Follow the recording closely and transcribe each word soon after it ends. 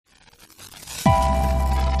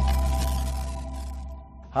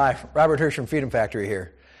Hi, Robert Hirsch from Freedom Factory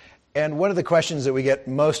here. And one of the questions that we get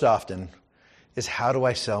most often is, how do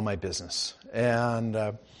I sell my business? And,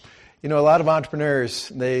 a lot of entrepreneurs,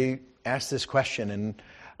 they ask this question. And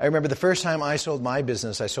I remember the first time I sold my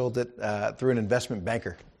business, I sold it through an investment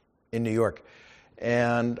banker in New York.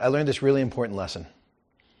 And I learned this really important lesson.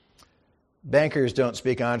 Bankers don't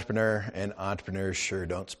speak entrepreneur, and entrepreneurs sure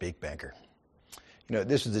don't speak banker.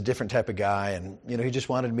 This was a different type of guy, and, he just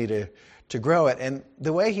wanted me to grow it. And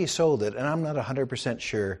the way he sold it, and I'm not 100%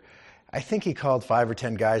 sure, I think he called 5 or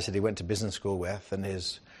 10 guys that he went to business school with and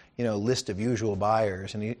his, list of usual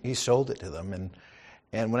buyers, and he sold it to them.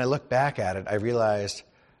 And when I look back at it, I realized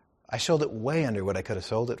I sold it way under what I could have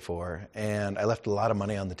sold it for, and I left a lot of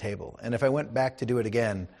money on the table. And if I went back to do it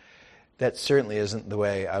again, that certainly isn't the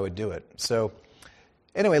way I would do it. So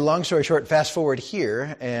anyway, long story short, fast forward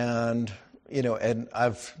here, and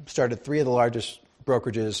I've started 3 of the largest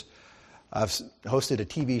brokerages. I've hosted a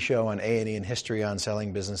TV show on A&E and history on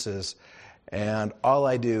selling businesses, and all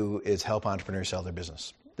I do is help entrepreneurs sell their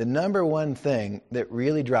business. The number one thing that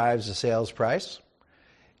really drives the sales price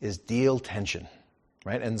is deal tension,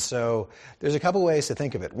 right? And so there's a couple ways to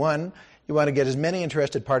think of it. One, you want to get as many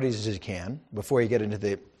interested parties as you can before you get into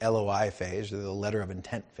the LOI phase, or the letter of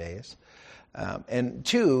intent phase. And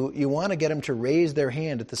 2, you want to get them to raise their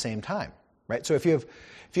hand at the same time. Right? So if you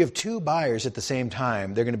have 2 buyers at the same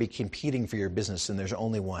time, they're going to be competing for your business, and there's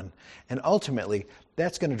only one. And ultimately,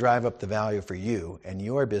 that's going to drive up the value for you and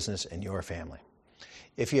your business and your family.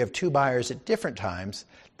 If you have 2 buyers at different times,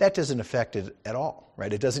 that doesn't affect it at all,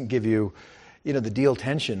 right? It doesn't give you, the deal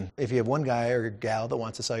tension. If you have one guy or gal that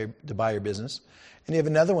wants to buy your business, and you have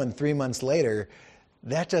another one 3 months later,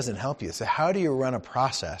 that doesn't help you. So how do you run a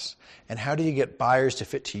process, and how do you get buyers to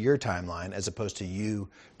fit to your timeline as opposed to you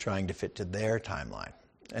trying to fit to their timeline?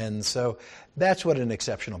 And so that's what an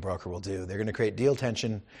exceptional broker will do. They're going to create deal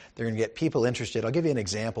tension. They're going to get people interested. I'll give you an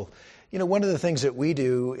example. One of the things that we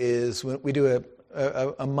do is we do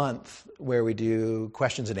a month where we do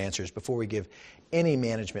questions and answers before we give any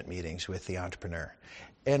management meetings with the entrepreneur.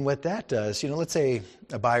 And what that does, let's say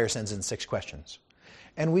a buyer sends in 6 questions,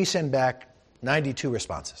 and we send back 92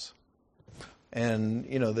 responses. And,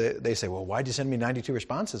 they say, well, why'd you send me 92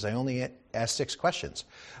 responses? I only asked 6 questions.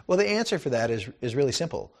 Well, the answer for that is really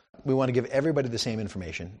simple. We want to give everybody the same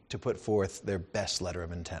information to put forth their best letter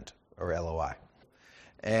of intent, or LOI.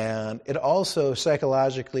 And it also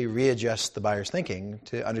psychologically readjusts the buyer's thinking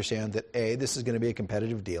to understand that, A, this is going to be a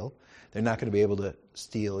competitive deal. They're not going to be able to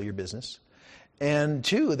steal your business. And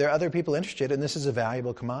 2, there are other people interested, and this is a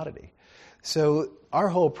valuable commodity. So our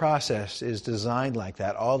whole process is designed like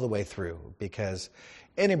that all the way through, because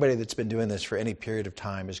anybody that's been doing this for any period of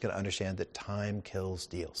time is going to understand that time kills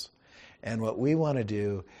deals. And what we want to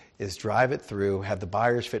do is drive it through, have the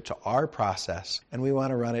buyers fit to our process, and we want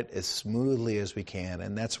to run it as smoothly as we can.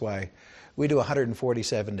 And that's why we do a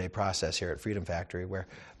 147-day process here at Freedom Factory, where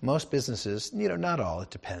most businesses, not all, it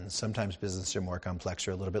depends. Sometimes businesses are more complex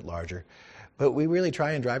or a little bit larger. But we really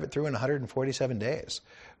try and drive it through in 147 days,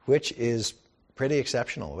 which is pretty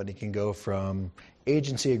exceptional when you can go from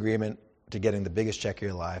agency agreement to getting the biggest check of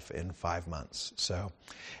your life in 5 months. So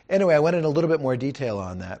anyway, I went in a little bit more detail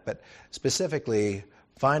on that, but specifically,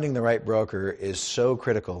 finding the right broker is so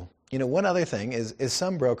critical. One other thing is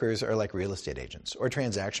some brokers are like real estate agents or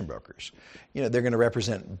transaction brokers. They're going to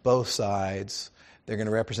represent both sides. They're going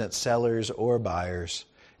to represent sellers or buyers.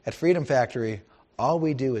 At Freedom Factory, all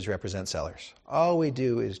we do is represent sellers. All we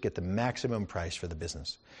do is get the maximum price for the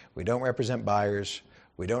business. We don't represent buyers.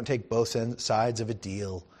 We don't take both sides of a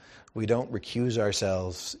deal. We don't recuse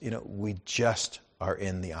ourselves. We just are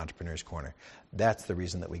in the entrepreneur's corner. That's the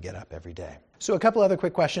reason that we get up every day. So a couple other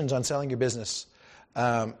quick questions on selling your business.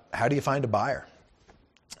 How do you find a buyer?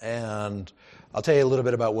 And I'll tell you a little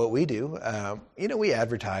bit about what we do. We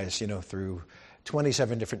advertise, through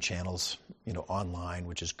 27 different channels, online,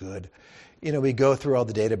 which is good. We go through all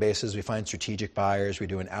the databases, we find strategic buyers, we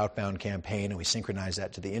do an outbound campaign, and we synchronize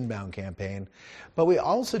that to the inbound campaign. But we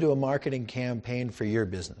also do a marketing campaign for your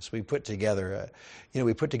business. We put together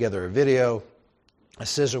a video, a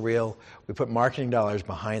sizzle reel, we put marketing dollars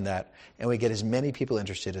behind that, and we get as many people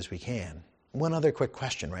interested as we can. One other quick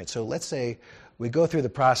question, right? So let's say we go through the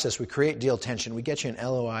process, we create deal tension, we get you an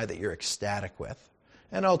LOI that you're ecstatic with,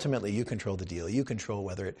 and ultimately you control the deal. You control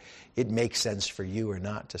whether it makes sense for you or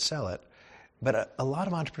not to sell it. But a lot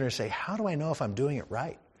of entrepreneurs say, how do I know if I'm doing it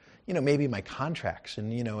right? Maybe my contracts,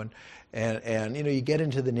 and you get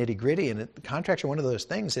into the nitty gritty, and contracts are one of those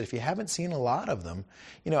things that if you haven't seen a lot of them,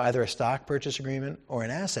 either a stock purchase agreement or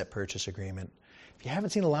an asset purchase agreement, if you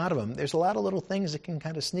haven't seen a lot of them, there's a lot of little things that can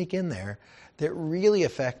kind of sneak in there that really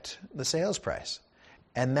affect the sales price.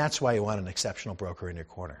 And that's why you want an exceptional broker in your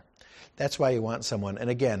corner. That's why you want someone, and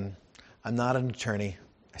again, I'm not an attorney.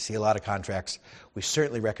 I see a lot of contracts. We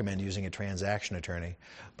certainly recommend using a transaction attorney,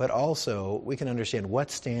 but also we can understand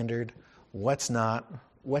what's standard, what's not,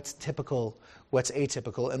 what's typical, what's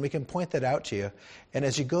atypical, and we can point that out to you. And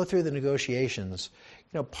as you go through the negotiations,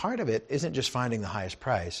 part of it isn't just finding the highest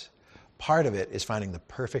price. Part of it is finding the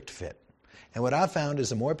perfect fit. And what I've found is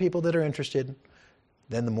the more people that are interested,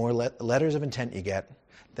 then the more letters of intent you get,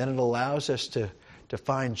 then it allows us to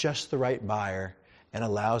find just the right buyer and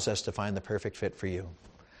allows us to find the perfect fit for you.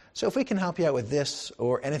 So if we can help you out with this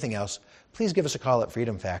or anything else, please give us a call at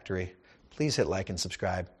Freedom Factory. Please hit like and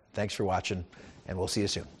subscribe. Thanks for watching, and we'll see you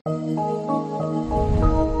soon.